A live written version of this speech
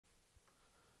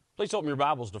Please open your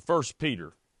Bibles to 1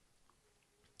 Peter.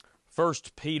 1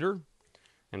 Peter,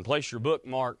 and place your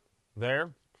bookmark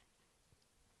there.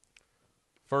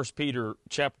 1 Peter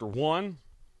chapter 1.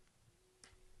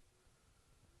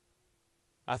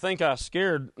 I think I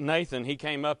scared Nathan. He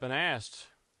came up and asked,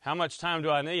 how much time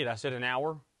do I need? I said an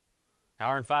hour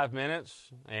and 5 minutes.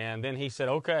 And then he said,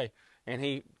 okay. And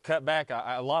he cut back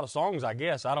a lot of songs, I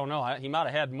guess. I don't know. He might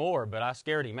have had more, but I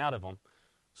scared him out of them.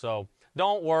 So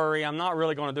don't worry. I'm not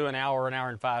really going to do an hour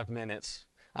and 5 minutes.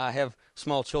 I have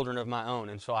small children of my own,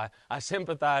 and so I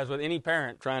sympathize with any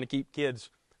parent trying to keep kids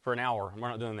for an hour. We're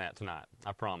not doing that tonight,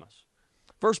 I promise.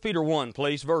 1 Peter 1,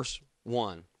 please, verse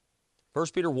 1. 1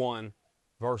 Peter 1,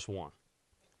 verse 1.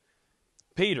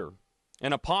 Peter,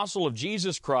 an apostle of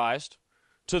Jesus Christ,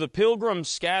 to the pilgrims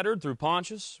scattered through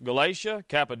Pontus, Galatia,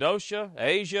 Cappadocia,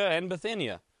 Asia, and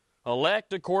Bithynia,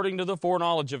 elect according to the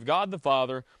foreknowledge of God the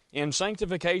Father, in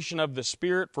sanctification of the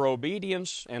Spirit for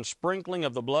obedience and sprinkling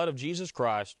of the blood of Jesus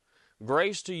Christ,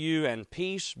 grace to you and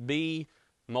peace be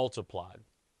multiplied.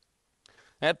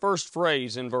 That first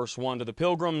phrase in verse 1, to the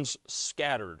pilgrims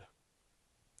scattered.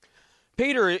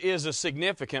 Peter is a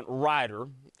significant writer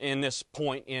in this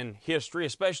point in history,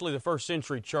 especially the first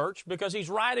century church, because he's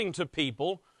writing to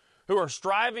people who are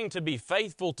striving to be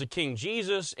faithful to King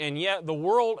Jesus, and yet the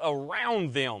world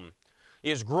around them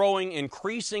is growing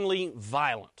increasingly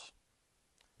violent.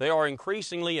 They are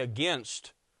increasingly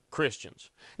against Christians.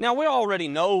 Now, we already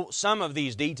know some of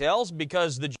these details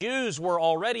because the Jews were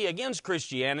already against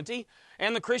Christianity,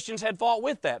 and the Christians had fought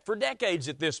with that for decades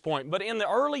at this point. But in the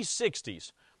early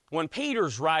 60s, when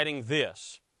Peter's writing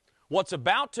this, what's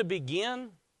about to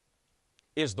begin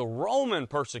is the Roman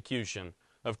persecution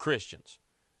of Christians.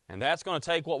 And that's going to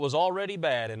take what was already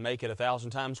bad and make it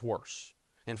 1,000 times worse.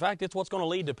 In fact, it's what's going to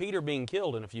lead to Peter being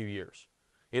killed in a few years.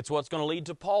 It's what's going to lead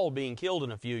to Paul being killed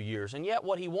in a few years. And yet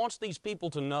what he wants these people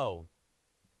to know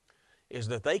is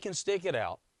that they can stick it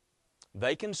out,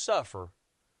 they can suffer,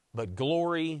 but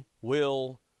glory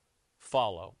will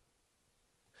follow.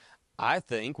 I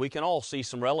think we can all see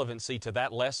some relevancy to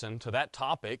that lesson, to that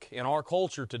topic in our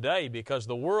culture today, because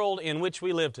the world in which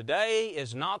we live today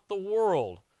is not the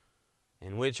world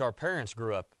in which our parents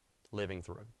grew up living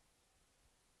through.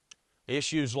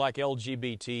 Issues like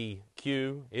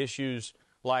LGBTQ, issues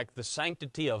like the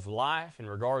sanctity of life in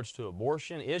regards to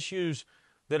abortion, issues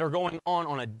that are going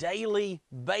on a daily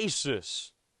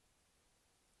basis.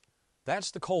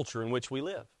 That's the culture in which we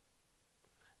live.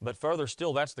 But further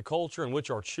still, that's the culture in which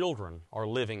our children are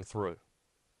living through.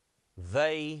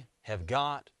 They have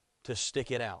got to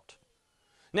stick it out.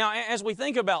 Now, as we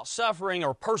think about suffering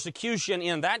or persecution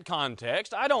in that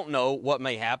context, I don't know what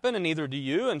may happen, and neither do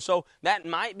you, and so that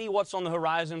might be what's on the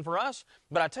horizon for us.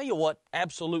 But I tell you what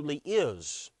absolutely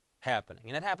is happening,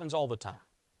 and it happens all the time,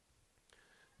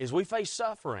 is we face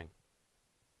suffering.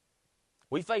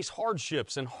 We face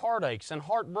hardships and heartaches and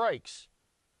heartbreaks.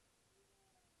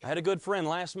 I had a good friend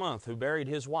last month who buried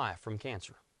his wife from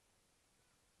cancer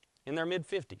in their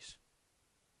mid-50s.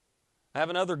 I have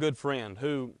another good friend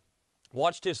who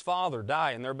watched his father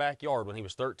die in their backyard when he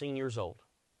was 13 years old.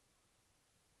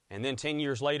 And then 10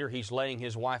 years later, he's laying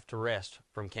his wife to rest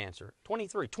from cancer.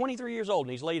 23 years old,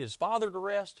 and he's laid his father to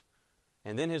rest,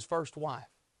 and then his first wife.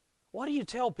 What do you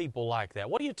tell people like that?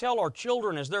 What do you tell our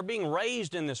children as they're being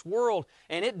raised in this world,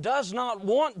 and it does not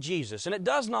want Jesus, and it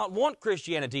does not want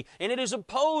Christianity, and it is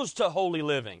opposed to holy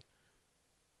living,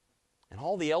 and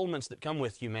all the elements that come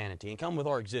with humanity and come with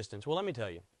our existence? Well, let me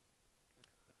tell you,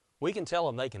 we can tell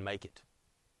them they can make it.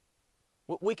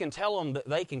 We can tell them that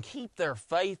they can keep their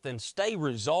faith and stay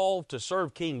resolved to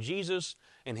serve King Jesus,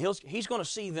 and He's going to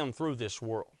see them through this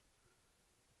world.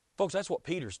 Folks, that's what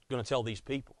Peter's going to tell these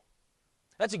people.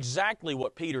 That's exactly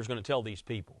what Peter's going to tell these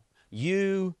people.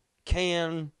 You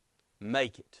can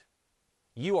make it.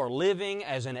 You are living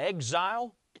as an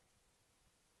exile,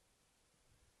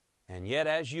 and yet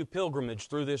as you pilgrimage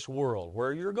through this world,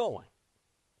 where you're going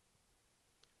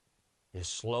is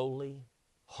slowly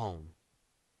home.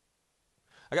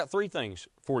 I got 3 things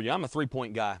for you. I'm a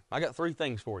 3-point guy. I got 3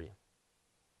 things for you.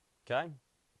 Okay?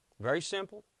 Very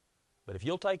simple, but if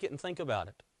you'll take it and think about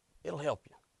it, it'll help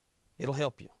you. It'll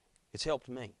help you. It's helped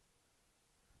me.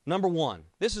 Number 1,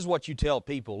 this is what you tell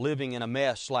people living in a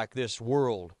mess like this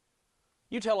world.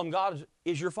 You tell them God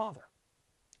is your Father.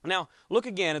 Now, look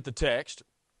again at the text.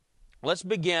 Let's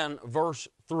begin verse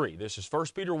 3. This is 1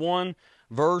 Peter 1,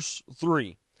 verse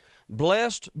 3.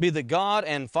 Blessed be the God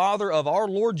and Father of our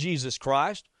Lord Jesus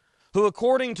Christ, who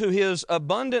according to His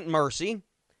abundant mercy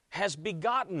has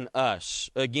begotten us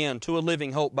again to a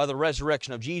living hope by the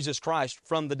resurrection of Jesus Christ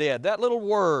from the dead. That little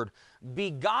word,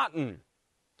 begotten.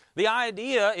 The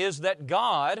idea is that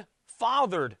God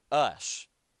fathered us.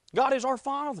 God is our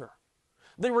Father.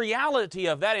 The reality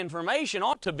of that information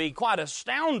ought to be quite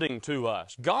astounding to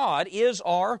us. God is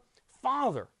our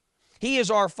Father. He is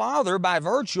our Father by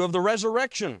virtue of the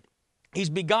resurrection. He's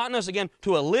begotten us again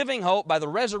to a living hope by the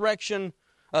resurrection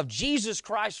of Jesus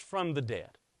Christ from the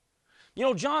dead. You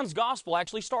know, John's Gospel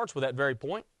actually starts with that very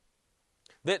point.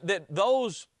 That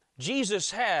those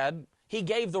Jesus had, He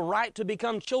gave the right to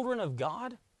become children of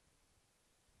God.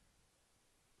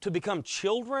 To become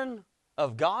children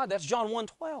of God, that's John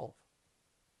 1:12.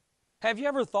 Have you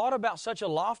ever thought about such a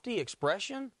lofty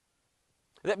expression?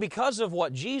 That because of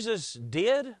what Jesus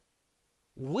did,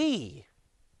 we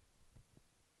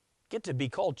get to be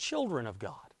called children of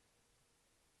God.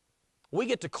 We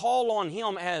get to call on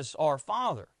Him as our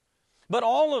Father. But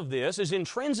all of this is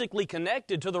intrinsically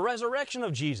connected to the resurrection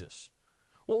of Jesus.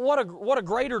 Well, what a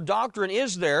greater doctrine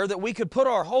is there that we could put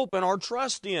our hope and our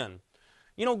trust in?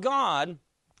 You know, God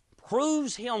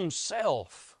proves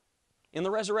Himself in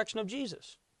the resurrection of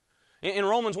Jesus. In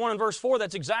Romans 1 and verse 4,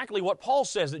 that's exactly what Paul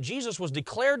says, that Jesus was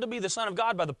declared to be the Son of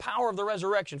God by the power of the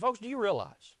resurrection. Folks, do you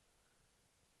realize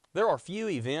there are few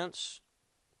events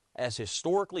as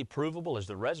historically provable as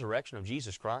the resurrection of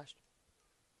Jesus Christ?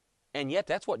 And yet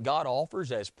that's what God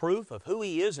offers as proof of who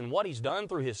He is and what He's done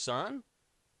through His Son.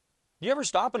 Do you ever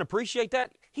stop and appreciate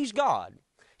that? He's God.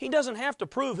 He doesn't have to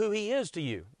prove who He is to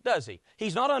you, does He?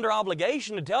 He's not under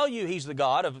obligation to tell you He's the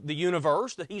God of the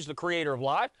universe, that He's the creator of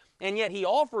life, and yet He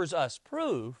offers us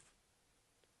proof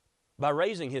by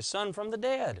raising His Son from the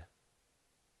dead.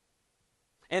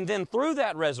 And then through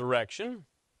that resurrection,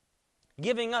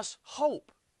 giving us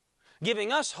hope.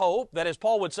 Giving us hope that, as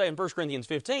Paul would say in 1 Corinthians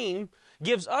 15,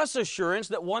 gives us assurance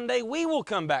that one day we will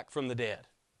come back from the dead.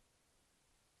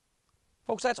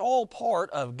 Folks, that's all part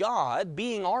of God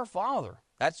being our Father.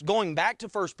 That's going back to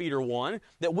 1 Peter 1,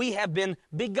 that we have been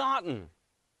begotten.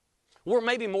 We're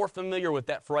maybe more familiar with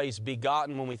that phrase,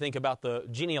 begotten, when we think about the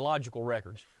genealogical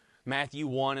records. Matthew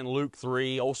 1 and Luke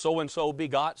 3, oh, so-and-so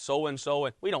begot so-and-so.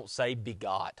 And we don't say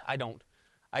begot. I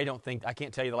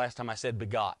can't tell you the last time I said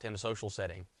begot in a social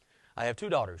setting. I have 2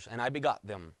 daughters, and I begot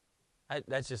them. I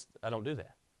don't do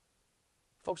that.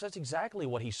 Folks, that's exactly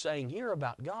what he's saying here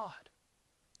about God.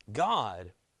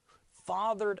 God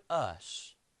fathered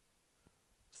us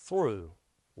through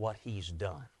what He's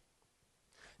done.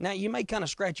 Now, you may kind of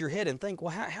scratch your head and think,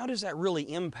 well, how does that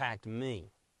really impact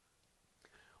me?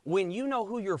 When you know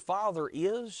who your Father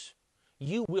is,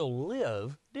 you will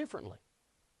live differently.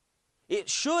 It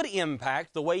should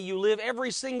impact the way you live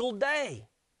every single day,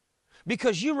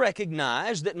 because you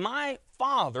recognize that my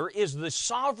Father is the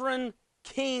sovereign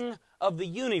King of the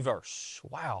universe.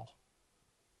 Wow.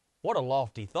 What a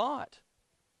lofty thought.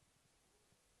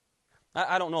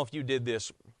 I don't know if you did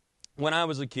this. When I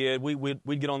was a kid,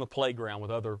 we'd get on the playground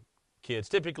with other kids.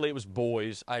 Typically it was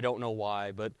boys. I don't know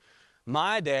why, but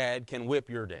my dad can whip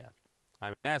your dad. I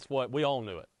mean, that's what, we all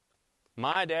knew it.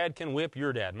 My dad can whip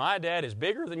your dad. My dad is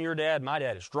bigger than your dad. My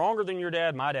dad is stronger than your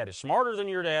dad. My dad is smarter than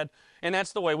your dad. And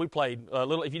that's the way we played.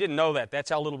 If you didn't know that, that's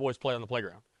how little boys play on the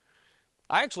playground.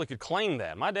 I actually could claim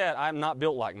that. My dad, I'm not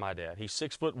built like my dad. He's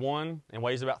 6'1" and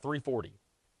weighs about 340.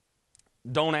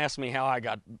 Don't ask me how I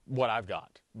got what I've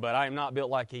got, but I am not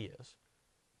built like he is.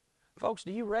 Folks,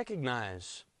 do you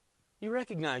recognize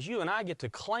you and I get to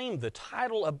claim the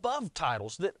title above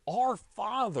titles, that our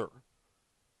Father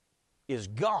is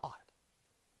God.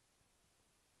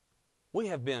 We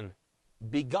have been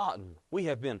begotten. We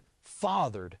have been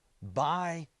fathered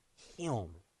by Him.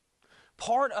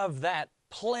 Part of that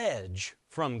pledge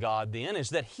from God then is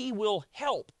that He will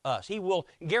help us. He will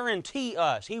guarantee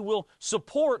us. He will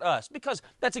support us, because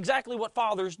that's exactly what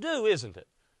fathers do, isn't it?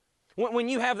 When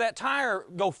you have that tire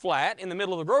go flat in the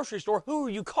middle of the grocery store, who are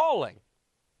you calling?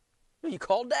 You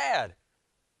call Dad.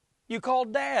 You call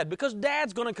Dad, because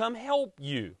Dad's going to come help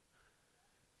you.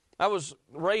 I was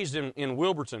raised in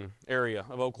Wilburton area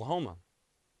of Oklahoma,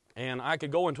 and I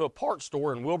could go into a parts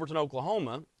store in Wilburton,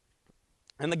 Oklahoma,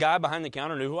 and the guy behind the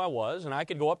counter knew who I was, and I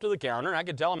could go up to the counter, and I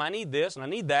could tell him I need this and I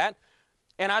need that,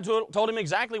 and I told him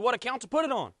exactly what account to put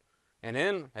it on. And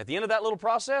then at the end of that little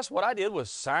process, what I did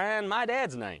was sign my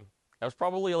dad's name. That was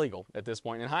probably illegal at this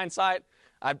point. In hindsight,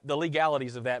 the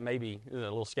legalities of that may be a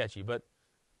little sketchy, but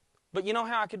you know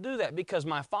how I could do that? Because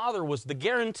my father was the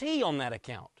guarantee on that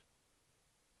account.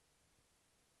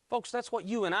 Folks, that's what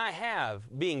you and I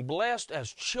have, being blessed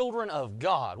as children of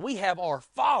God. We have our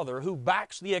Father who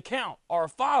backs the account, our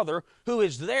Father who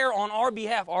is there on our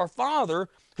behalf, our Father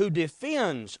who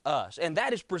defends us. And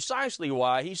that is precisely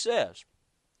why he says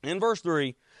in verse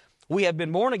 3, we have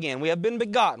been born again, we have been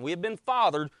begotten, we have been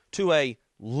fathered to a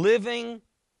living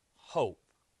hope.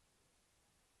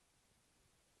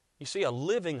 You see, a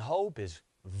living hope is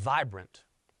vibrant.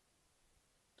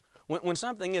 When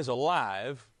something is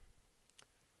alive,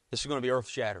 this is going to be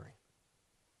earth-shattering.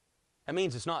 That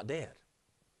means it's not dead.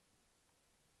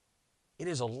 It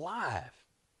is alive.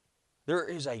 There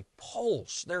is a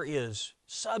pulse. There is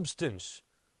substance.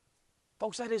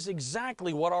 Folks, that is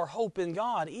exactly what our hope in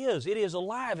God is. It is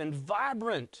alive and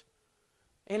vibrant.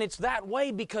 And it's that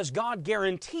way because God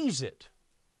guarantees it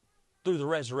through the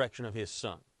resurrection of His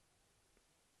Son.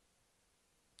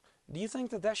 Do you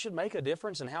think that should make a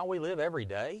difference in how we live every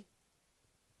day?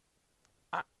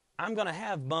 I'm going to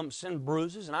have bumps and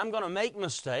bruises, and I'm going to make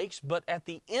mistakes, but at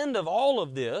the end of all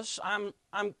of this, I'm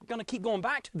going to keep going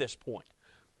back to this point.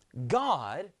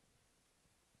 God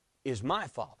is my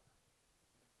Father.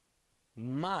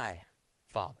 My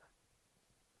Father.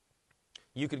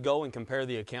 You could go and compare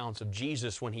the accounts of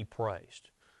Jesus when He prays,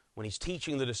 when He's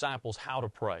teaching the disciples how to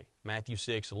pray. Matthew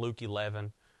 6, Luke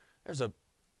 11. There's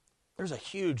a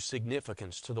huge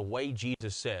significance to the way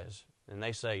Jesus says. And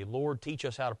they say, Lord, teach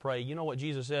us how to pray. You know what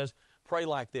Jesus says? Pray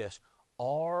like this.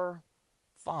 Our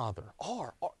Father.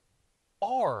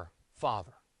 Our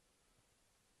Father.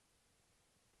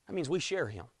 That means we share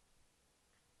Him.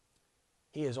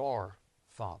 He is our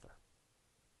Father.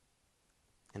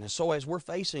 And so as we're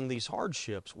facing these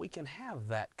hardships, we can have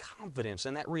that confidence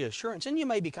and that reassurance. And you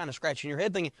may be kind of scratching your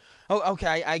head thinking, oh,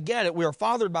 okay, I get it. We are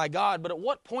fathered by God, but at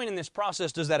what point in this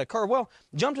process does that occur? Well,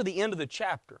 jump to the end of the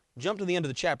chapter. Jump to the end of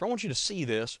the chapter. I want you to see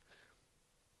this.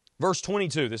 Verse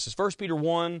 22. This is 1 Peter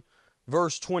 1,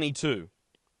 verse 22.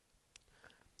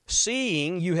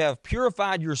 Seeing you have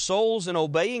purified your souls in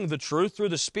obeying the truth through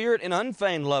the Spirit in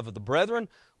unfeigned love of the brethren,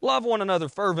 love one another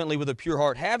fervently with a pure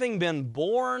heart, having been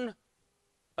born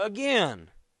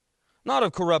again, not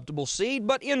of corruptible seed,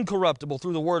 but incorruptible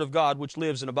through the Word of God, which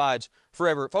lives and abides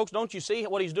forever. Folks, don't you see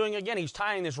what he's doing again? He's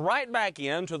tying this right back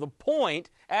in to the point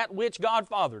at which God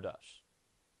fathered us.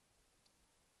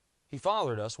 He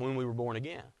fathered us when we were born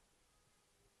again.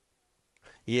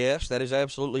 Yes, that is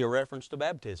absolutely a reference to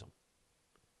baptism.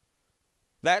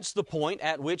 That's the point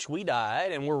at which we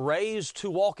died and were raised to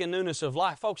walk in newness of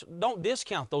life. Folks, don't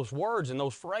discount those words and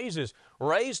those phrases.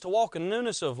 Raised to walk in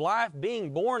newness of life,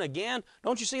 being born again.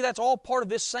 Don't you see that's all part of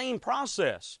this same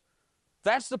process?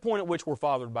 That's the point at which we're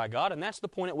fathered by God, and that's the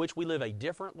point at which we live a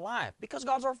different life, because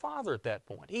God's our Father at that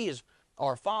point. He is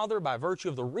our Father by virtue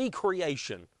of the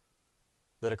recreation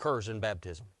that occurs in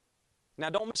baptism.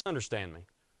 Now, don't misunderstand me.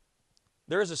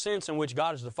 There is a sense in which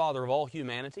God is the Father of all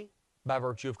humanity by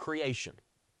virtue of creation.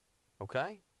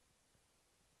 Okay?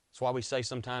 That's why we say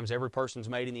sometimes every person's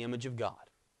made in the image of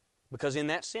God. Because in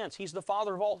that sense, He's the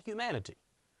Father of all humanity.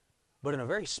 But in a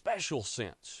very special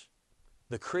sense,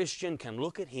 the Christian can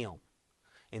look at Him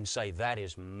and say, that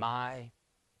is my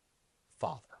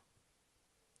Father.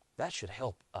 That should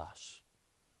help us.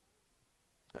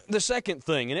 The second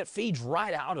thing, and it feeds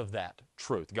right out of that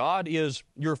truth, God is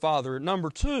your Father.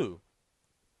 Number two,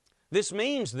 this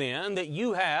means then that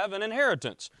you have an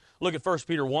inheritance. Look at 1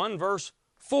 Peter 1, verse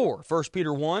 4. 1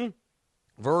 Peter 1,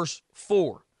 verse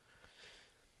 4.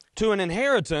 To an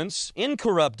inheritance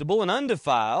incorruptible and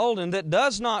undefiled, and that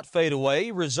does not fade away,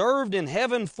 reserved in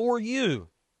heaven for you,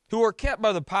 who are kept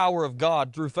by the power of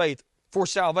God through faith for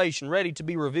salvation, ready to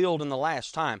be revealed in the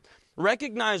last time.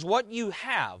 Recognize what you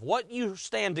have, what you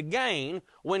stand to gain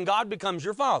when God becomes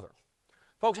your Father.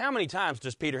 Folks, how many times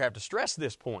does Peter have to stress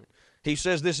this point? He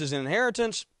says this is an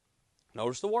inheritance.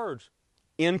 Notice the words.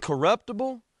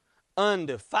 Incorruptible,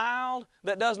 undefiled,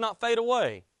 that does not fade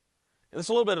away. It's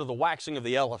a little bit of the waxing of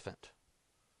the elephant.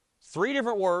 Three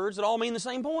different words that all mean the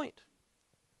same point.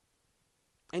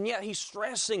 And yet he's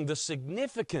stressing the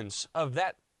significance of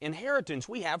that inheritance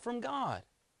we have from God.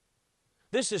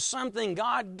 This is something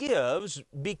God gives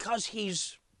because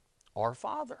He's our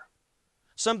Father.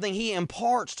 Something He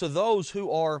imparts to those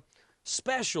who are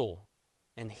special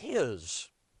and His.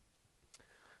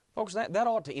 Folks, that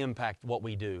ought to impact what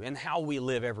we do and how we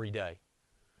live every day.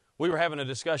 We were having a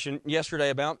discussion yesterday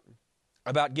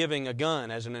about giving a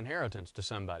gun as an inheritance to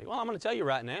somebody. Well, I'm going to tell you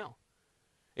right now.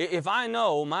 If I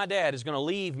know my dad is going to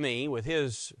leave me with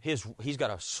he's got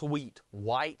a sweet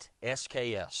white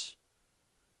SKS.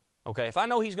 Okay, if I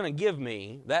know he's going to give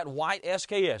me that white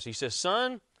SKS, he says,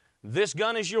 son, this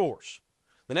gun is yours.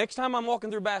 The next time I'm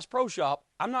walking through Bass Pro Shop,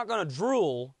 I'm not going to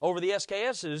drool over the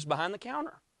SKSs behind the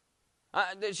counter.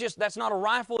 That's not a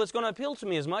rifle that's going to appeal to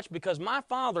me as much because my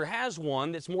father has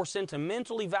one that's more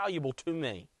sentimentally valuable to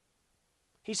me.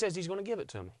 He says he's going to give it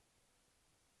to me.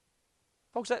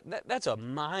 Folks, that's a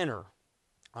minor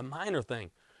thing.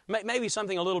 Maybe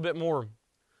something a little bit more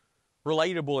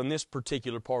relatable in this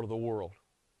particular part of the world.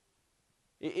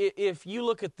 If you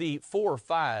look at the 4 or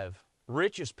 5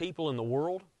 richest people in the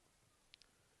world,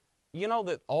 you know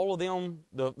that all of them,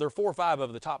 there are 4 or 5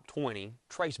 of the top 20,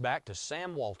 trace back to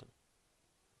Sam Walton.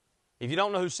 If you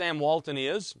don't know who Sam Walton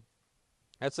is,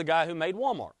 that's the guy who made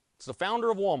Walmart. It's the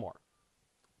founder of Walmart.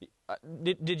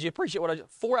 Did you appreciate what I just,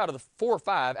 4 or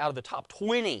 5 out of the top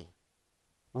 20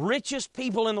 richest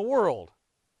people in the world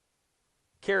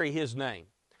carry his name.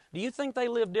 Do you think they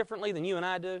live differently than you and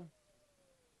I do?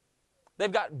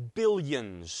 They've got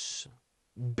billions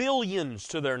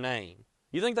to their name.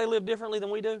 You think they live differently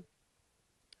than we do?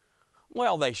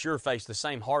 Well, they sure face the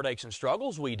same heartaches and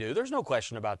struggles we do. There's no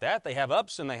question about that. They have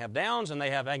ups and they have downs and they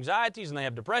have anxieties and they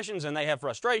have depressions and they have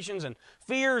frustrations and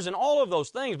fears and all of those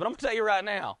things. But I'm going to tell you right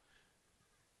now,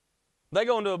 they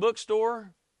go into a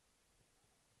bookstore,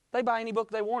 they buy any book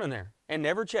they want in there and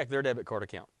never check their debit card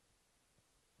account.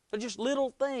 They're just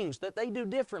little things that they do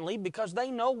differently because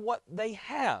they know what they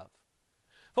have.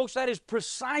 Folks, that is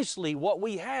precisely what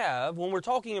we have when we're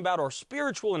talking about our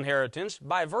spiritual inheritance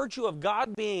by virtue of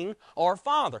God being our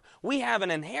Father. We have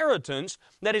an inheritance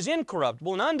that is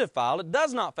incorruptible and undefiled. It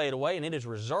does not fade away, and it is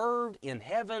reserved in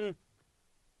heaven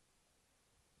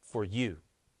for you.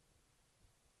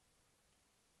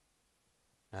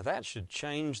 Now that should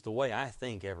change the way I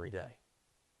think every day.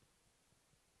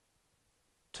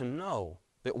 To know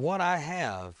that what I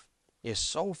have is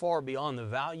so far beyond the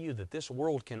value that this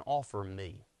world can offer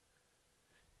me.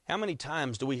 How many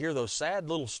times do we hear those sad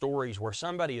little stories where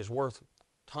somebody is worth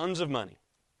tons of money,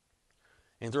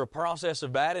 and through a process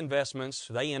of bad investments,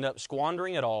 they end up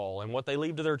squandering it all, and what they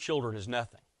leave to their children is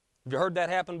nothing? Have you heard that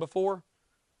happen before?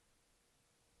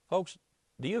 Folks,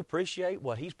 do you appreciate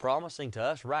what He's promising to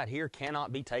us right here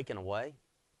cannot be taken away?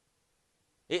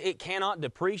 It cannot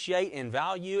depreciate in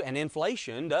value, and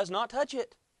inflation does not touch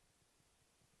it.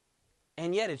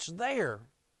 And yet it's there.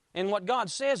 And what God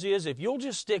says is, if you'll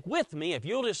just stick with me, if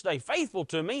you'll just stay faithful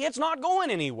to me, it's not going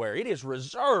anywhere. It is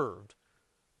reserved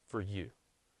for you.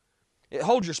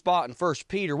 Hold your spot in 1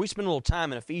 Peter. We spent a little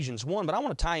time in Ephesians 1, but I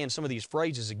want to tie in some of these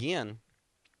phrases again.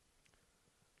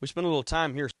 We spent a little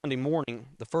time here Sunday morning,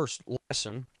 the first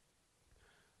lesson.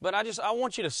 But I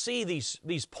want you to see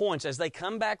these points as they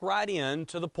come back right in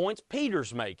to the points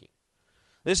Peter's making.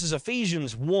 This is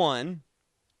Ephesians 1.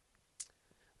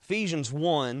 Ephesians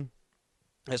 1,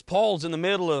 as Paul's in the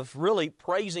middle of really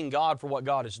praising God for what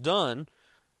God has done,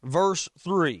 verse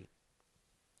 3.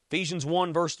 Ephesians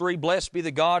 1, verse 3, Blessed be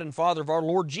the God and Father of our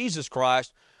Lord Jesus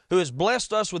Christ, who has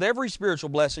blessed us with every spiritual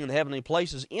blessing in the heavenly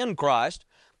places in Christ,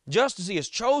 just as He has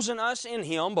chosen us in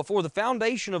Him before the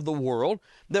foundation of the world,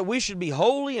 that we should be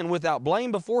holy and without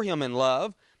blame before Him in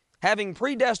love, having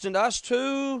predestined us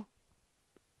to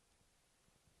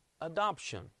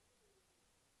adoption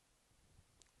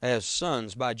as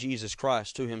sons by Jesus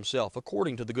Christ to Himself,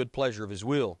 according to the good pleasure of His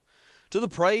will, to the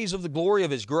praise of the glory of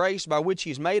His grace, by which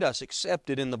He has made us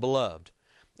accepted in the Beloved.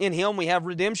 In Him we have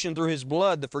redemption through His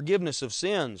blood, the forgiveness of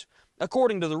sins,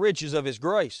 according to the riches of His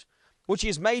grace, which He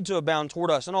has made to abound toward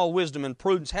us in all wisdom and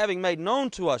prudence, having made known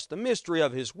to us the mystery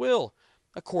of His will,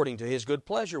 according to His good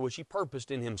pleasure, which He purposed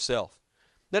in Himself,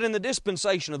 that in the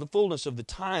dispensation of the fullness of the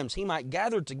times He might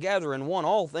gather together in one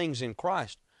all things in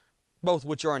Christ, both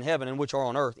which are in heaven and which are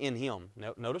on earth in Him.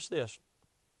 Now, notice this.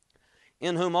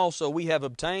 In whom also we have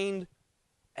obtained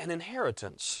an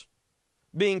inheritance,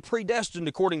 being predestined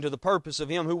according to the purpose of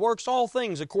Him who works all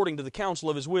things according to the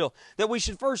counsel of His will, that we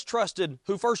should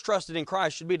who first trusted in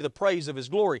Christ should be to the praise of His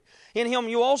glory. In Him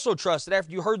you also trusted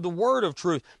after you heard the word of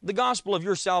truth, the gospel of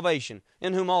your salvation,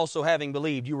 in whom also having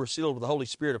believed you were sealed with the Holy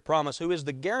Spirit of promise, who is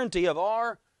the guarantee of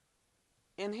our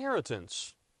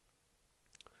inheritance,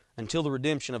 until the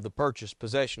redemption of the purchased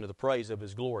possession to the praise of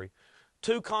His glory.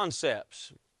 Two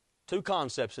concepts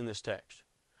in this text.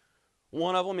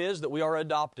 One of them is that we are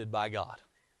adopted by God.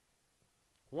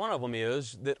 One of them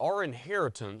is that our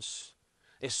inheritance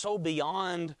is so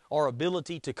beyond our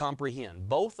ability to comprehend.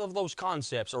 Both of those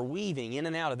concepts are weaving in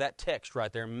and out of that text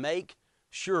right there. Make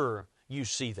sure you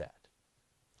see that.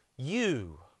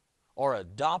 You are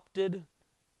adopted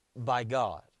by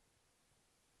God.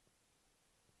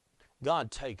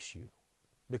 God takes you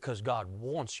because God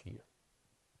wants you.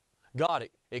 God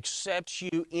accepts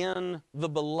you in the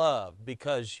Beloved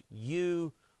because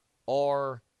you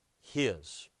are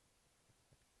His.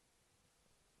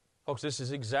 Folks, this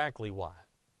is exactly why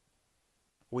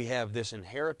we have this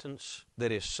inheritance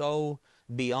that is so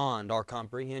beyond our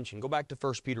comprehension. Go back to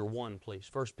 1 Peter 1, please.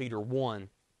 1 Peter 1.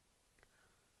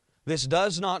 This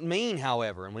does not mean,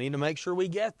 however, and we need to make sure we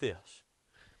get this,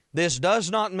 this does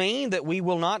not mean that we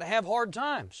will not have hard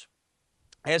times.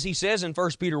 As he says in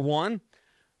 1 Peter 1,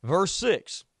 verse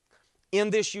 6, In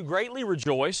this you greatly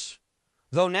rejoice,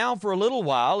 though now for a little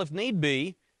while, if need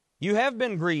be, You have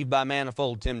been grieved by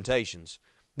manifold temptations,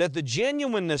 that the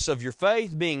genuineness of your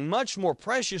faith, being much more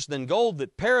precious than gold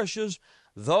that perishes,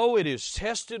 though it is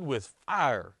tested with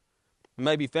fire,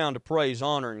 may be found to praise,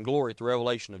 honor, and glory at the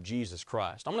revelation of Jesus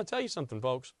Christ. I'm going to tell you something,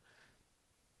 folks.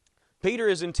 Peter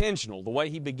is intentional the way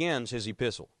he begins his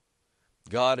epistle.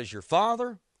 God is your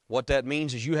Father. What that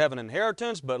means is you have an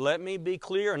inheritance, but let me be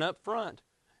clear and upfront.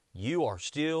 You are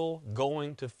still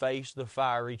going to face the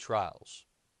fiery trials.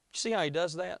 You see how he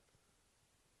does that?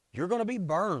 You're going to be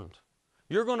burned.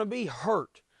 You're going to be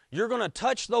hurt. You're going to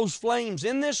touch those flames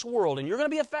in this world, and you're going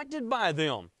to be affected by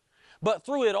them. But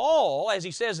through it all, as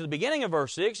he says at the beginning of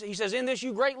verse 6, he says, in this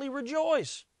you greatly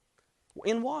rejoice.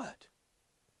 In what?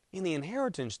 In the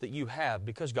inheritance that you have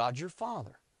because God's your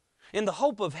Father. In the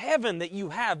hope of heaven that you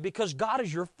have because God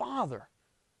is your Father.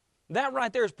 That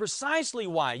right there is precisely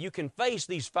why you can face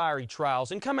these fiery trials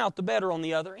and come out the better on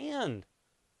the other end.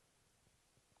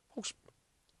 Folks,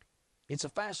 it's a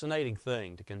fascinating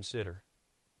thing to consider.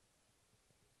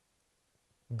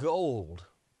 Gold,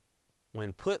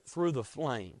 when put through the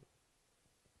flame,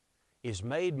 is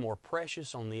made more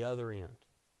precious on the other end.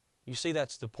 You see,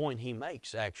 that's the point he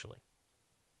makes, actually.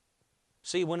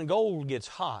 See, when gold gets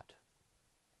hot,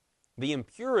 the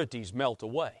impurities melt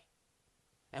away.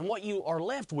 And what you are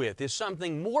left with is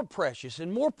something more precious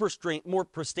and more pristine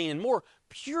and more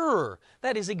pure.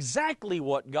 That is exactly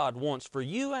what God wants for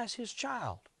you as His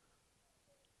child.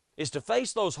 Is to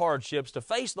face those hardships, to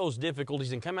face those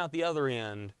difficulties and come out the other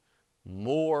end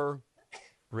more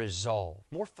resolved,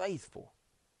 more faithful.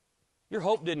 Your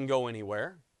hope didn't go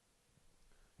anywhere.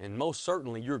 And most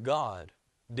certainly your God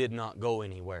did not go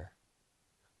anywhere.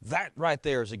 That right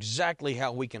there is exactly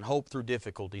how we can hope through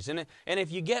difficulties. And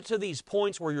if you get to these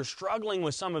points where you're struggling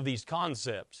with some of these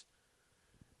concepts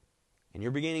and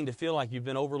you're beginning to feel like you've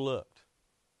been overlooked,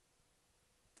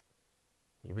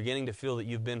 you're beginning to feel that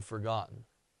you've been forgotten,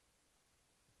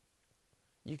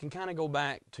 you can kind of go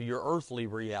back to your earthly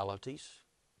realities.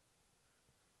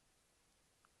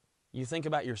 You think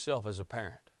about yourself as a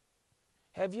parent.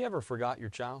 Have you ever forgot your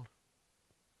child?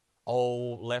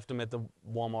 Oh, left them at the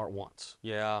Walmart once.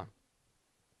 Yeah.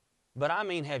 But I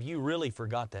mean, have you really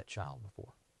forgot that child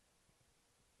before?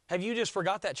 Have you just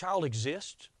forgot that child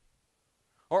exists?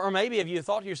 Or maybe have you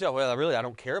thought to yourself, well, I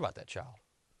don't care about that child.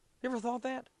 You ever thought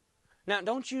that? Now,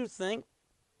 don't you think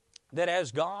that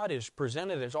as God is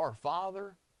presented as our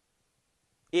Father,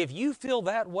 if you feel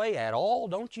that way at all,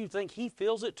 don't you think He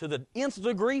feels it to the nth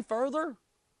degree further?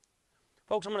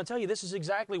 Folks, I'm going to tell you, this is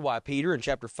exactly why Peter in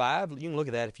chapter 5, you can look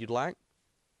at that if you'd like.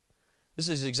 This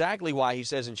is exactly why he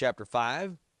says in chapter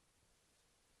 5,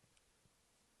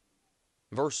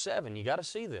 verse 7, you got to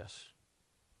see this.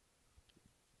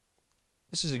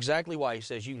 This is exactly why he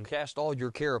says you can cast all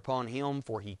your care upon Him,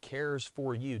 for He cares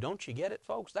for you. Don't you get it,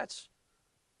 folks? That's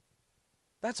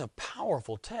a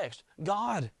powerful text.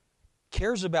 God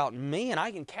cares about me, and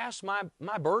I can cast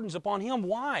my burdens upon Him.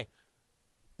 Why?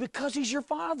 Because He's your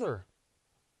Father.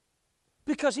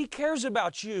 Because He cares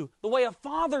about you the way a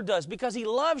father does. Because He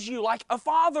loves you like a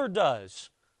father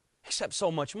does. Except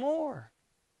so much more.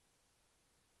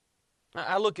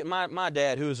 I look at my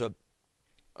dad, who is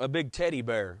a big teddy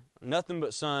bear. Nothing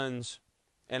but sons.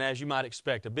 And as you might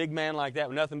expect, a big man like that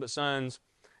with nothing but sons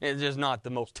is just not the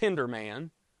most tender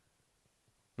man.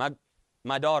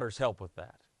 My daughters help with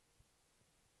that.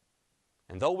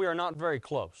 And though we are not very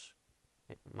close,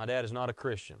 my dad is not a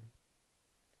Christian.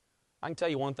 I can tell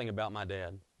you one thing about my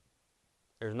dad.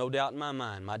 There's no doubt in my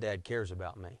mind my dad cares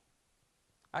about me.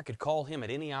 I could call him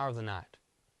at any hour of the night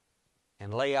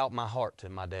and lay out my heart to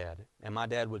my dad. And my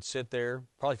dad would sit there,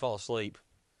 probably fall asleep.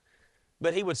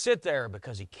 But he would sit there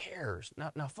because he cares.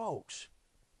 Now folks,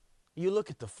 you look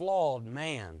at the flawed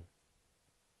man.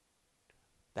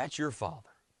 That's your father.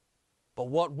 But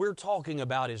what we're talking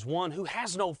about is one who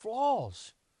has no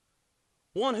flaws.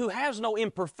 One who has no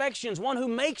imperfections. One who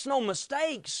makes no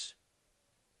mistakes.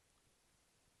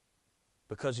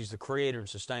 Because He's the creator and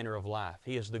sustainer of life.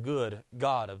 He is the good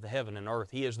God of the heaven and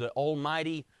earth. He is the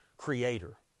almighty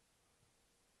creator.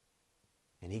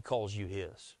 And He calls you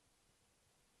His.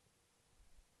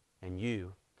 And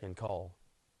you can call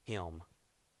Him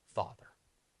Father.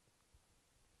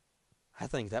 I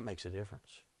think that makes a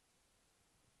difference.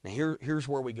 Now here's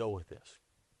where we go with this.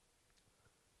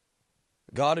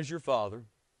 God is your Father.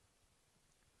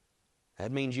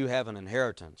 That means you have an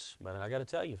inheritance. But I got to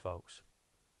tell you, folks,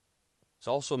 this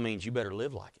also means you better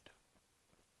live like it.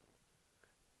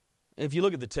 If you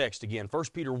look at the text again, 1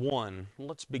 Peter 1,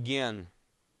 let's begin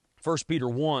 1 Peter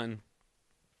 1,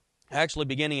 actually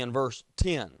beginning in verse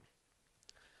 10.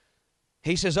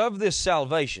 He says, of this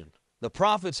salvation, The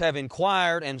prophets have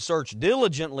inquired and searched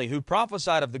diligently who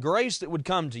prophesied of the grace that would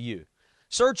come to you,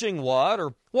 searching what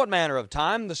or what manner of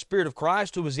time the Spirit of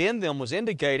Christ who was in them was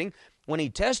indicating when He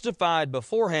testified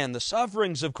beforehand the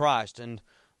sufferings of Christ and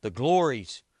the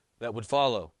glories that would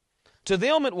follow. To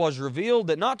them it was revealed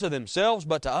that not to themselves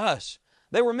but to us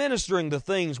they were ministering the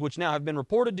things which now have been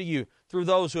reported to you through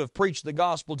those who have preached the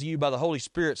gospel to you by the Holy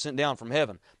Spirit sent down from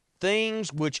heaven,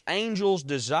 things which angels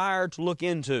desire to look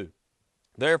into.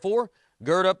 Therefore,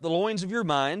 gird up the loins of your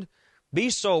mind, be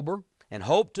sober, and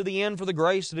hope to the end for the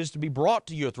grace that is to be brought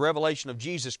to you at the revelation of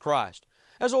Jesus Christ.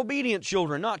 As obedient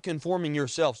children, not conforming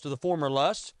yourselves to the former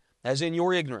lusts, as in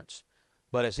your ignorance,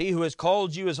 but as He who has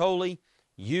called you is holy,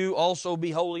 you also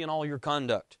be holy in all your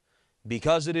conduct,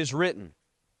 because it is written,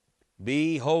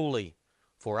 be holy,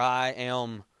 for I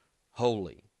am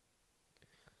holy.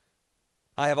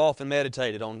 I have often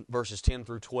meditated on verses 10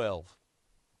 through 12.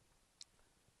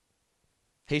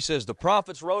 He says, the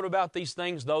prophets wrote about these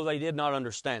things, though they did not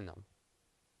understand them.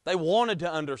 They wanted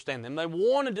to understand them. They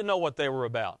wanted to know what they were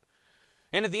about.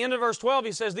 And at the end of verse 12,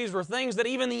 he says, these were things that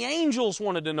even the angels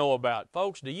wanted to know about.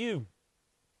 Folks, do you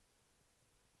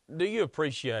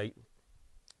appreciate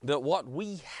that what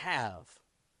we have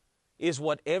is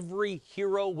what every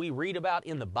hero we read about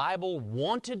in the Bible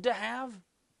wanted to have?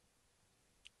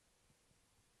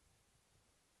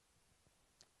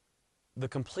 The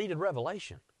completed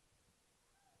revelation.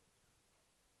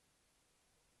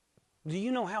 Do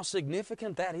you know how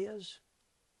significant that is?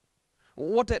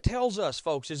 What that tells us,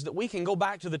 folks, is that we can go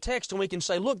back to the text and we can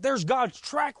say, look, there's God's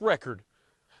track record.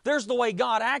 There's the way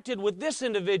God acted with this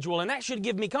individual, and that should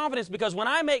give me confidence because when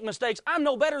I make mistakes, I'm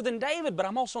no better than David, but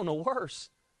I'm also no worse.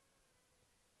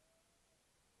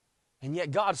 And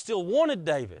yet God still wanted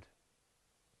David.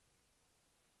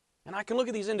 And I can look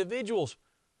at these individuals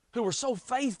who were so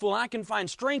faithful, and I can find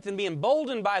strength and be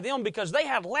emboldened by them because they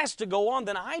had less to go on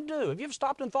than I do. Have you ever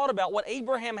stopped and thought about what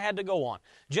Abraham had to go on?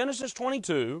 Genesis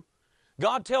 22,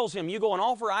 God tells him, you go and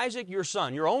offer Isaac your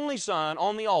son, your only son,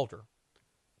 on the altar.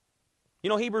 You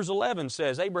know, Hebrews 11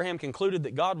 says Abraham concluded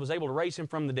that God was able to raise him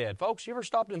from the dead. Folks, you ever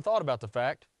stopped and thought about the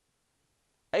fact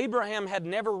Abraham had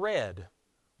never read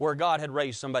where God had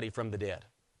raised somebody from the dead?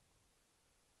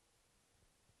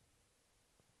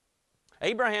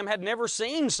 Abraham had never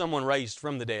seen someone raised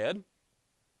from the dead.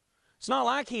 It's not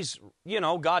like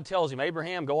God tells him,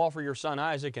 Abraham, go offer your son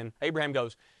Isaac, and Abraham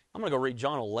goes, I'm going to go read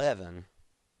John 11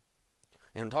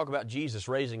 and talk about Jesus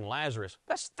raising Lazarus.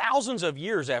 That's thousands of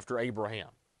years after Abraham.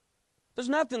 There's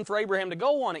nothing for Abraham to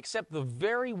go on except the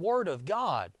very Word of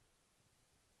God.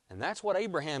 And that's what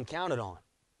Abraham counted on.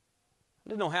 He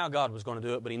didn't know how God was going to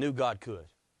do it, but he knew God could.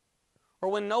 Or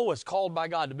when Noah's called by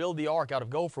God to build the ark out of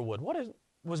gopher wood,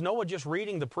 was Noah just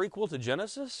reading the prequel to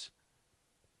Genesis?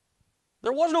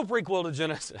 There was no prequel to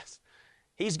Genesis.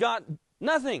 He's got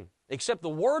nothing except the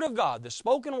Word of God, the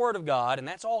spoken Word of God, and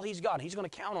that's all he's got. He's going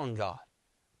to count on God.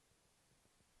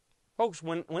 Folks,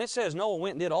 when it says Noah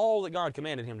went and did all that God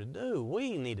commanded him to do,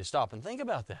 we need to stop and think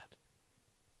about that.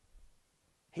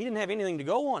 He didn't have anything to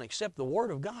go on except the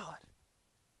Word of God.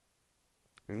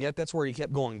 And yet that's where he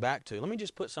kept going back to. Let me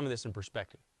just put some of this in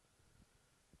perspective.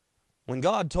 When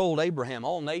God told Abraham,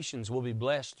 all nations will be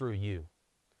blessed through you,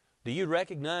 do you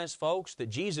recognize, folks, that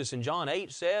Jesus in John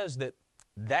 8 says that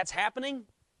that's happening?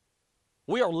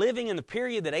 We are living in the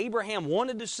period that Abraham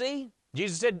wanted to see.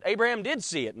 Jesus said Abraham did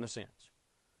see it in a sense.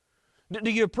 Do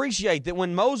you appreciate that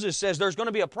when Moses says there's going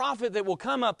to be a prophet that will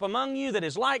come up among you that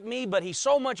is like me, but he's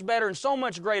so much better and so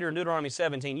much greater in Deuteronomy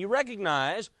 17, you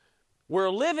recognize we're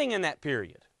living in that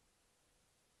period.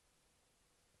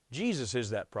 Jesus is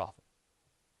that prophet.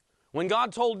 When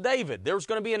God told David, there's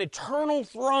going to be an eternal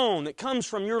throne that comes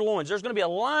from your loins. There's going to be a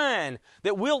line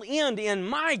that will end in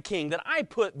my king that I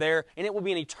put there, and it will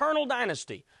be an eternal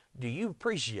dynasty. Do you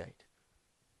appreciate?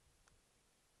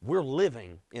 We're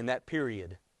living in that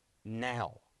period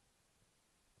now.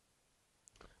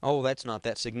 Oh, that's not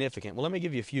that significant. Well, let me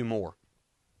give you a few more.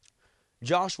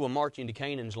 Joshua marching to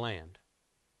Canaan's land.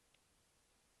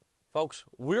 Folks,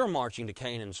 we're marching to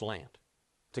Canaan's land.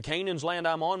 To Canaan's land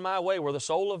I'm on my way where the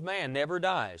soul of man never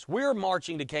dies. We're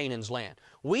marching to Canaan's land.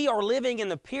 We are living in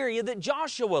the period that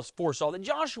Joshua foresaw, that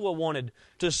Joshua wanted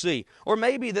to see. Or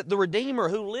maybe that the Redeemer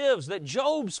who lives, that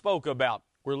Job spoke about.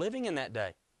 We're living in that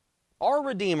day. Our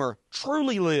Redeemer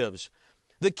truly lives.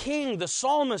 The King, the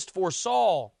psalmist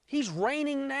foresaw. He's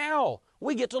reigning now.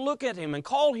 We get to look at Him and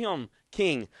call Him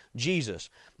King Jesus.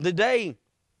 The day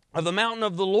of the mountain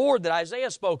of the Lord that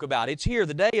Isaiah spoke about, it's here.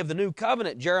 The day of the new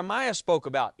covenant Jeremiah spoke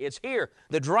about, it's here.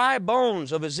 The dry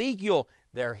bones of Ezekiel,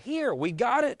 they're here. We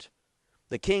got it.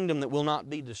 The kingdom that will not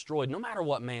be destroyed, no matter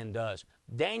what man does.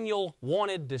 Daniel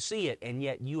wanted to see it, and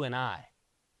yet you and I,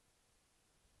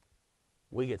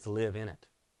 we get to live in it.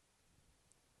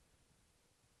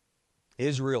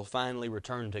 Israel finally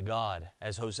returned to God,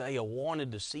 as Hosea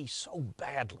wanted to see so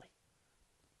badly.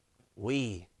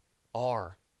 We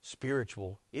are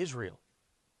spiritual Israel,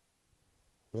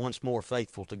 once more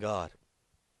faithful to God.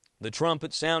 The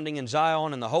trumpet sounding in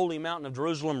Zion and the holy mountain of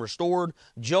Jerusalem restored.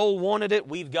 Joel wanted it,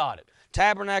 we've got it.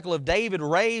 Tabernacle of David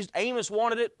raised, Amos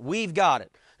wanted it, we've got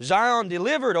it. Zion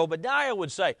delivered, Obadiah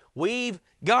would say, we've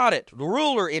got it. The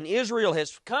ruler in Israel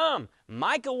has come.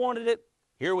 Micah wanted it,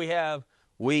 here we have,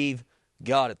 we've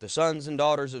got it. The sons and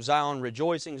daughters of Zion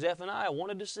rejoicing, Zephaniah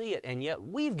wanted to see it, and yet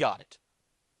we've got it.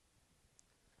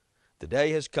 The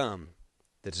day has come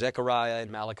that Zechariah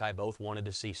and Malachi both wanted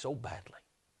to see so badly.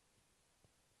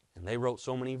 And they wrote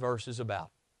so many verses about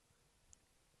it.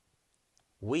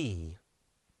 We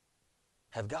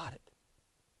have got it.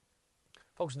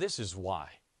 Folks, this is why.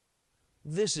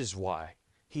 This is why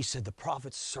he said the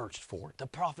prophets searched for it. The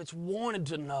prophets wanted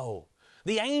to know.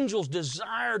 The angels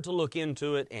desired to look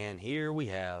into it, and here we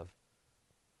have,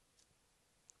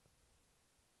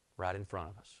 right in front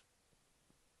of us.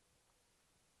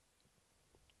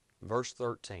 Verse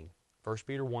 13. 1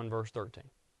 Peter 1, verse 13.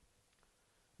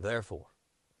 Therefore,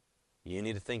 you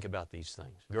need to think about these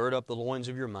things. Gird up the loins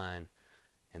of your mind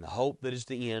and the hope that is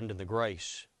the end and the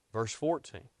grace. Verse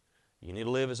 14. You need to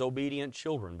live as obedient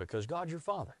children because God's your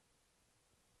Father.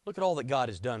 Look at all that God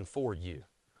has done for you.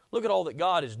 Look at all that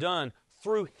God has done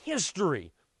through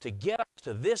history to get us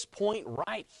to this point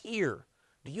right here.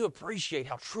 Do you appreciate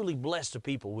how truly blessed a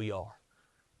people we are?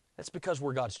 That's because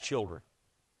we're God's children.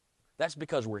 That's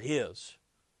because we're His.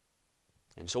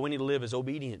 And so we need to live as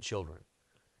obedient children.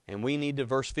 And we need to,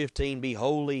 verse 15, be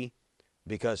holy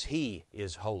because He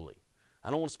is holy. I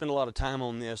don't want to spend a lot of time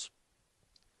on this,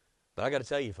 but I got to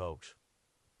tell you, folks,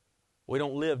 we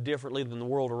don't live differently than the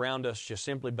world around us just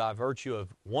simply by virtue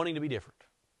of wanting to be different.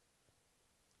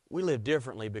 We live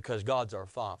differently because God's our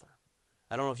Father.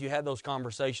 I don't know if you had those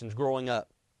conversations growing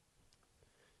up.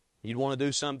 You'd want to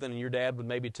do something and your dad would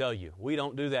maybe tell you, we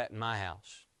don't do that in my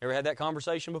house. Ever had that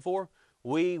conversation before?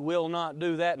 We will not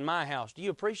do that in my house. Do you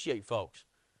appreciate, folks?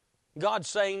 God's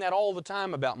saying that all the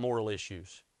time about moral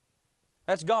issues.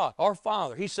 That's God, our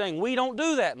Father. He's saying, we don't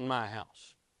do that in my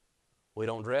house. We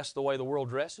don't dress the way the world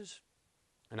dresses.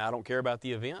 And I don't care about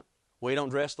the event. We don't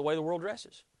dress the way the world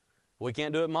dresses. We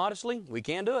can't do it modestly. We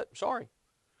can't do it. Sorry.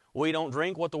 We don't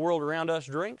drink what the world around us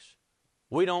drinks.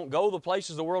 We don't go the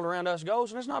places the world around us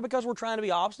goes. And it's not because we're trying to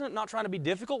be obstinate, not trying to be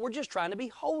difficult. We're just trying to be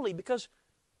holy because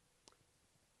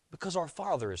our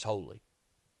Father is holy.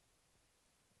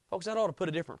 Folks, that ought to put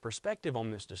a different perspective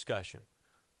on this discussion.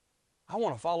 I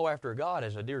want to follow after God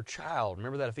as a dear child.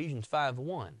 Remember that Ephesians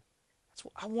 5:1.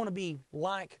 I want to be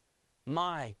like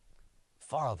my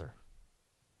Father.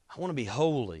 I want to be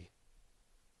holy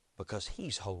because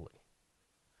He's holy.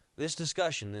 This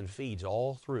discussion then feeds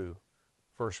all through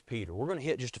 1 Peter. We're going to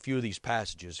hit just a few of these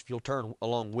passages. If you'll turn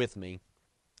along with me.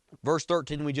 Verse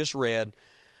 13 we just read.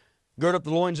 Gird up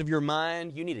the loins of your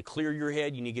mind. You need to clear your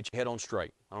head. You need to get your head on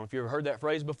straight. I don't know if you've ever heard that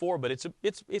phrase before, but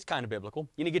it's kind of biblical.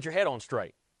 You need to get your head on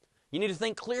straight. You need to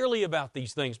think clearly about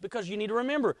these things because you need to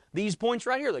remember these points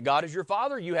right here, that God is your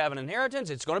Father, you have an inheritance,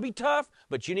 it's going to be tough,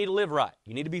 but you need to live right.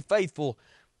 You need to be faithful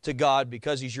to God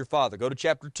because He's your Father. Go to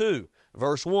chapter 2,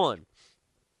 verse 1.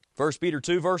 1 Peter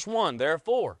 2, verse 1.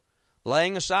 Therefore,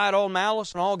 laying aside all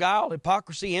malice and all guile,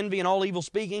 hypocrisy, envy, and all evil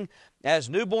speaking, as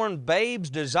newborn babes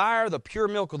desire the pure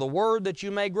milk of the Word that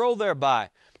you may grow thereby.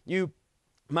 You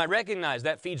might recognize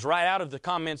that feeds right out of the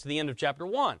comments at the end of chapter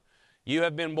 1. You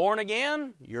have been born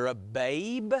again. You're a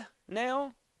babe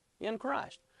now in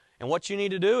Christ. And what you need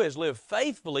to do is live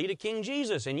faithfully to King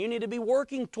Jesus. And you need to be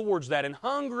working towards that and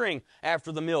hungering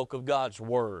after the milk of God's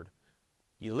Word.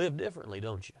 You live differently,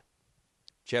 don't you?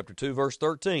 Chapter 2, verse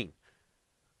 13.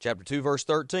 Chapter 2, verse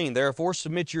 13. Therefore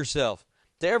submit yourself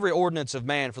to every ordinance of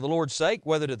man for the Lord's sake,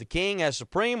 whether to the king as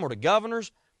supreme or to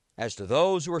governors, as to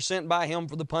those who are sent by Him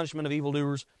for the punishment of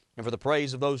evildoers and for the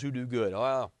praise of those who do good.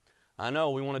 Wow. I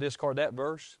know we want to discard that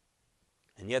verse,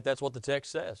 and yet that's what the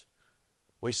text says.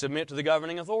 We submit to the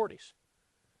governing authorities.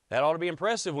 That ought to be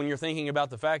impressive when you're thinking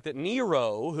about the fact that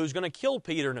Nero, who's going to kill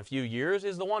Peter in a few years,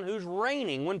 is the one who's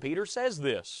reigning when Peter says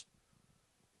this.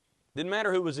 Didn't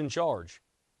matter who was in charge.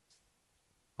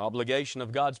 Obligation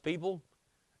of God's people,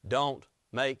 don't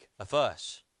make a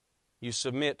fuss. You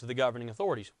submit to the governing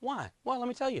authorities. Why? Well, let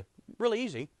me tell you, really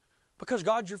easy. Because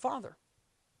God's your Father.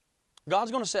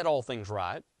 God's going to set all things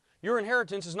right. Your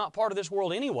inheritance is not part of this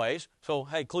world anyways, so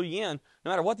hey, clue you in,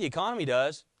 no matter what the economy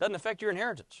does, doesn't affect your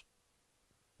inheritance.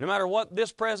 No matter what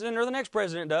this president or the next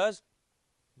president does,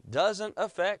 doesn't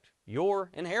affect your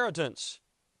inheritance.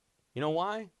 You know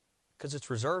why? Because it's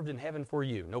reserved in heaven for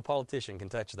you. No politician can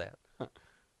touch that.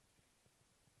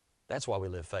 That's why we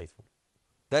live faithful.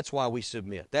 That's why we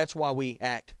submit. That's why we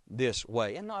act this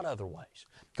way and not other ways.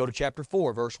 Go to chapter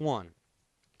 4, verse 1.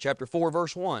 Chapter 4,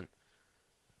 verse 1.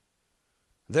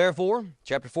 Therefore,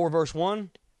 chapter 4, verse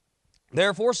 1,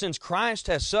 therefore, since Christ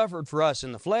has suffered for us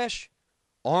in the flesh,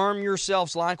 arm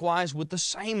yourselves likewise with the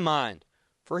same mind.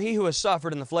 For he who has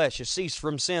suffered in the flesh has ceased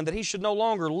from sin, that he should no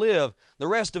longer live the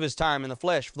rest of his time in the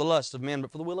flesh for the lust of men,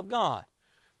 but for the will of God.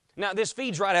 Now, this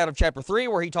feeds right out of chapter 3,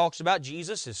 where he talks about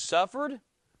Jesus has suffered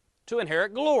to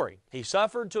inherit glory. He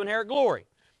suffered to inherit glory.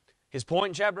 His point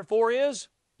in chapter 4 is,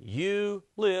 you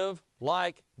live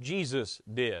like Jesus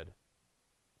did.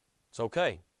 It's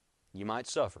okay. You might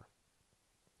suffer.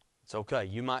 It's okay.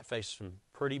 You might face some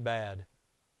pretty bad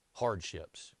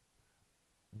hardships.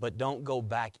 But don't go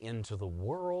back into the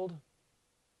world.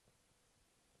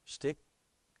 Stick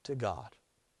to God.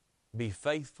 Be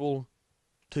faithful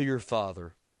to your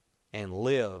Father and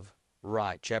live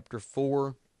right. Chapter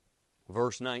 4,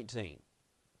 verse 19.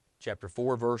 Chapter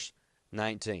 4, verse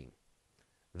 19.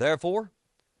 Therefore,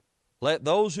 let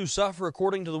those who suffer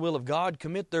according to the will of God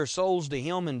commit their souls to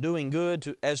Him in doing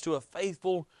good as to a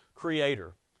faithful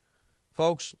Creator.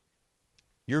 Folks,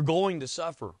 you're going to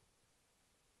suffer.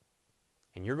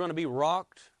 And you're going to be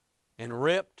rocked and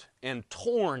ripped and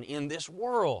torn in this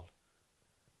world.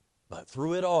 But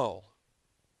through it all,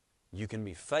 you can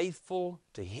be faithful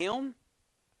to Him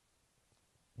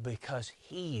because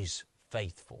He's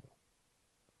faithful.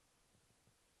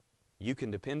 You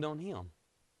can depend on Him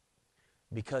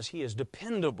because He is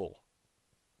dependable.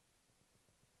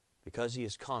 Because He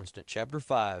is constant. Chapter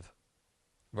 5,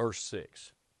 verse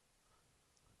 6.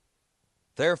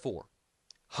 Therefore,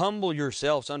 humble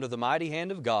yourselves under the mighty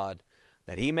hand of God,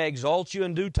 that He may exalt you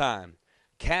in due time,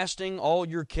 casting all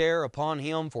your care upon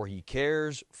Him, for He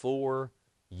cares for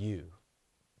you.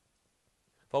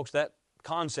 Folks, that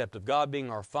concept of God being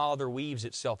our Father weaves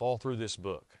itself all through this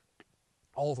book,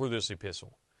 all through this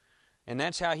epistle. And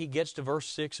that's how he gets to verse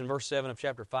 6 and verse 7 of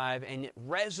chapter 5, and it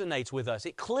resonates with us.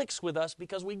 It clicks with us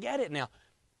because we get it now.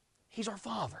 He's our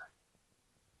Father.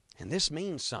 And this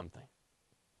means something.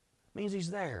 It means He's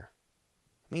there.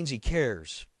 It means He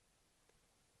cares.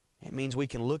 It means we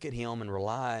can look at Him and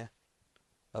rely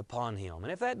upon Him.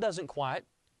 And if that doesn't quite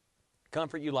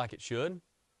comfort you like it should,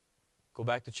 go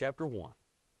back to chapter 1.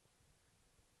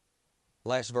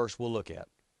 Last verse we'll look at.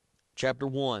 Chapter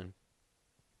 1.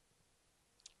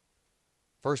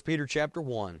 1 Peter chapter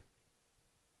 1,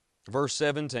 verse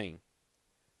 17.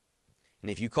 And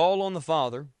if you call on the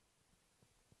Father,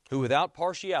 who without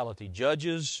partiality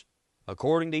judges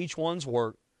according to each one's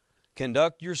work,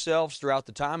 conduct yourselves throughout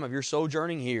the time of your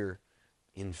sojourning here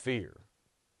in fear.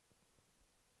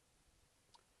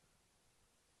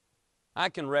 I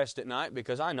can rest at night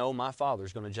because I know my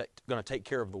Father's going to take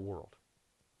care of the world.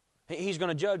 He's going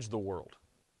to judge the world.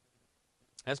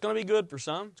 That's going to be good for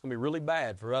some. It's going to be really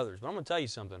bad for others. But I'm going to tell you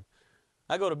something.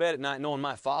 I go to bed at night knowing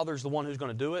my Father's the one who's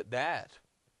going to do it. That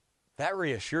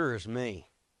reassures me.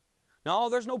 No,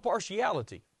 there's no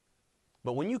partiality.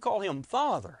 But when you call Him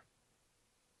Father,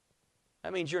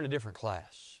 that means you're in a different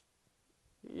class.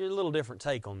 You're a little different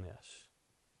take on this.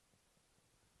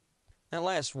 That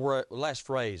last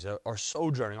phrase, our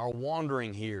sojourning, our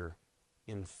wandering here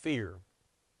in fear.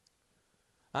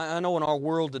 I know in our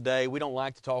world today we don't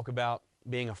like to talk about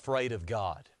being afraid of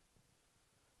God.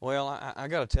 Well, I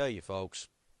got to tell you, folks,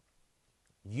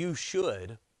 you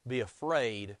should be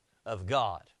afraid of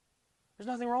God. There's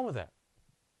nothing wrong with that.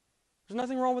 There's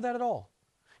nothing wrong with that at all.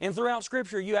 And throughout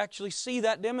Scripture, you actually see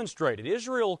that demonstrated.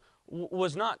 Israel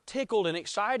was not tickled and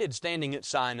excited standing at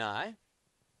Sinai.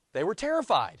 They were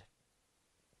terrified.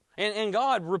 And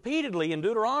God repeatedly in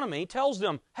Deuteronomy tells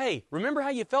them, hey, remember how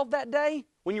you felt that day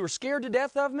when you were scared to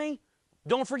death of me?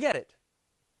 Don't forget it.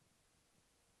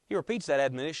 He repeats that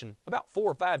admonition about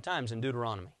 4 or 5 times in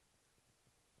Deuteronomy.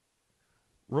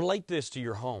 Relate this to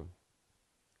your home.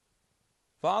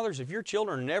 Fathers, if your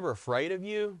children are never afraid of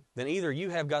you, then either you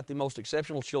have got the most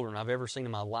exceptional children I've ever seen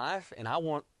in my life, and I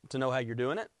want to know how you're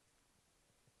doing it.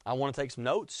 I want to take some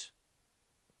notes.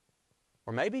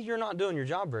 Or maybe you're not doing your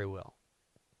job very well.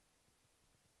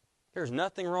 There's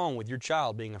nothing wrong with your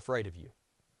child being afraid of you.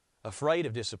 Afraid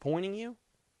of disappointing you,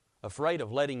 afraid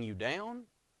of letting you down,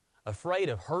 afraid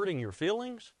of hurting your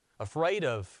feelings, afraid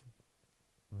of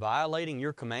violating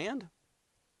your command.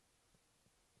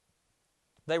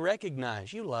 They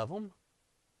recognize you love them.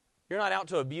 You're not out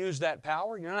to abuse that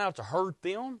power. You're not out to hurt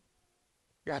them.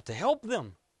 You're out to help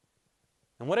them.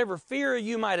 And whatever fear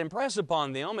you might impress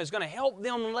upon them is going to help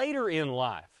them later in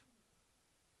life.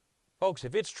 Folks,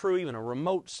 if it's true even a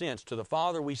remote sense to the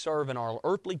Father we serve in our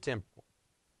earthly temple,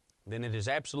 then it is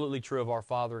absolutely true of our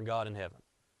Father and God in heaven.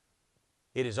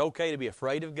 It is okay to be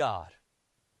afraid of God,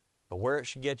 but where it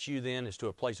should get you then is to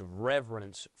a place of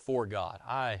reverence for God.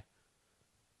 I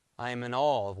am in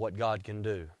awe of what God can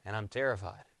do, and I'm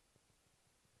terrified.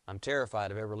 I'm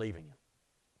terrified of ever leaving Him.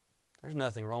 There's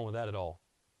nothing wrong with that at all.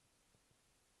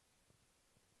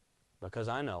 Because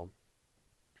I know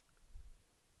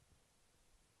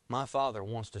my Father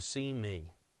wants to see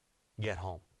me get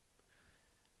home.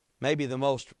 Maybe the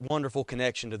most wonderful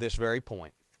connection to this very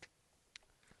point.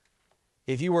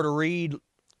 If you were to read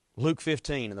Luke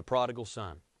 15 and the prodigal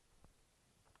son,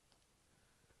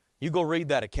 you go read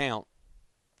that account,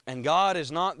 and God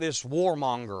is not this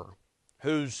warmonger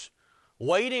who's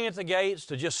waiting at the gates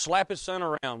to just slap his son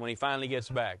around when he finally gets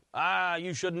back.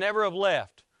 You should never have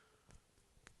left.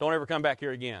 Don't ever come back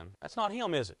here again. That's not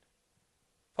Him, is it?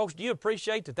 Folks, do you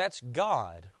appreciate that that's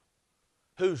God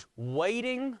who's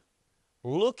waiting,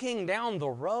 looking down the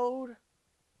road,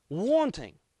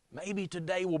 wanting, maybe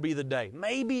today will be the day.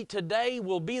 Maybe today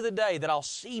will be the day that I'll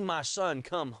see my son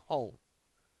come home.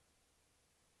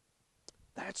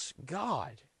 That's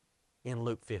God in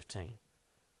Luke 15.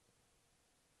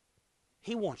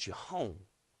 He wants you home.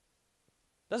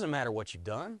 Doesn't matter what you've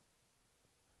done.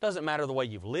 Doesn't matter the way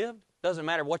you've lived. Doesn't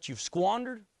matter what you've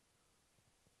squandered.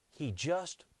 He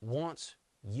just wants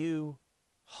you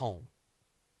home.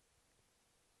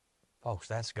 Folks,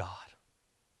 that's God.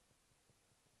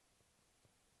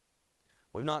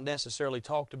 We've not necessarily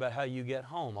talked about how you get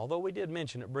home, although we did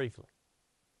mention it briefly.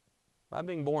 By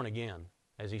being born again,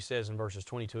 as He says in verses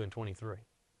 22 and 23.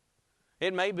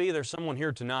 It may be there's someone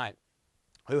here tonight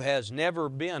who has never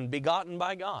been begotten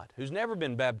by God, who's never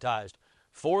been baptized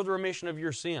for the remission of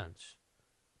your sins.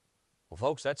 Well,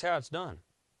 folks, that's how it's done.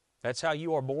 That's how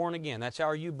you are born again. That's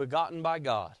how you're begotten by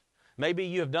God. Maybe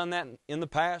you have done that in the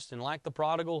past, and like the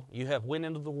prodigal, you have went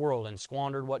into the world and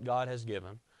squandered what God has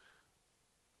given.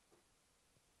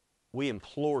 We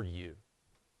implore you,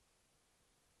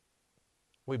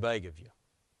 we beg of you,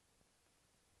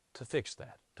 to fix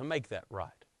that, to make that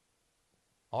right.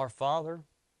 Our Father,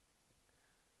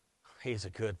 He's a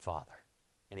good Father,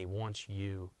 and He wants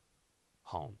you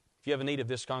home. If you have a need of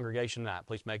this congregation tonight,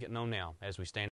 please make it known now as we stand.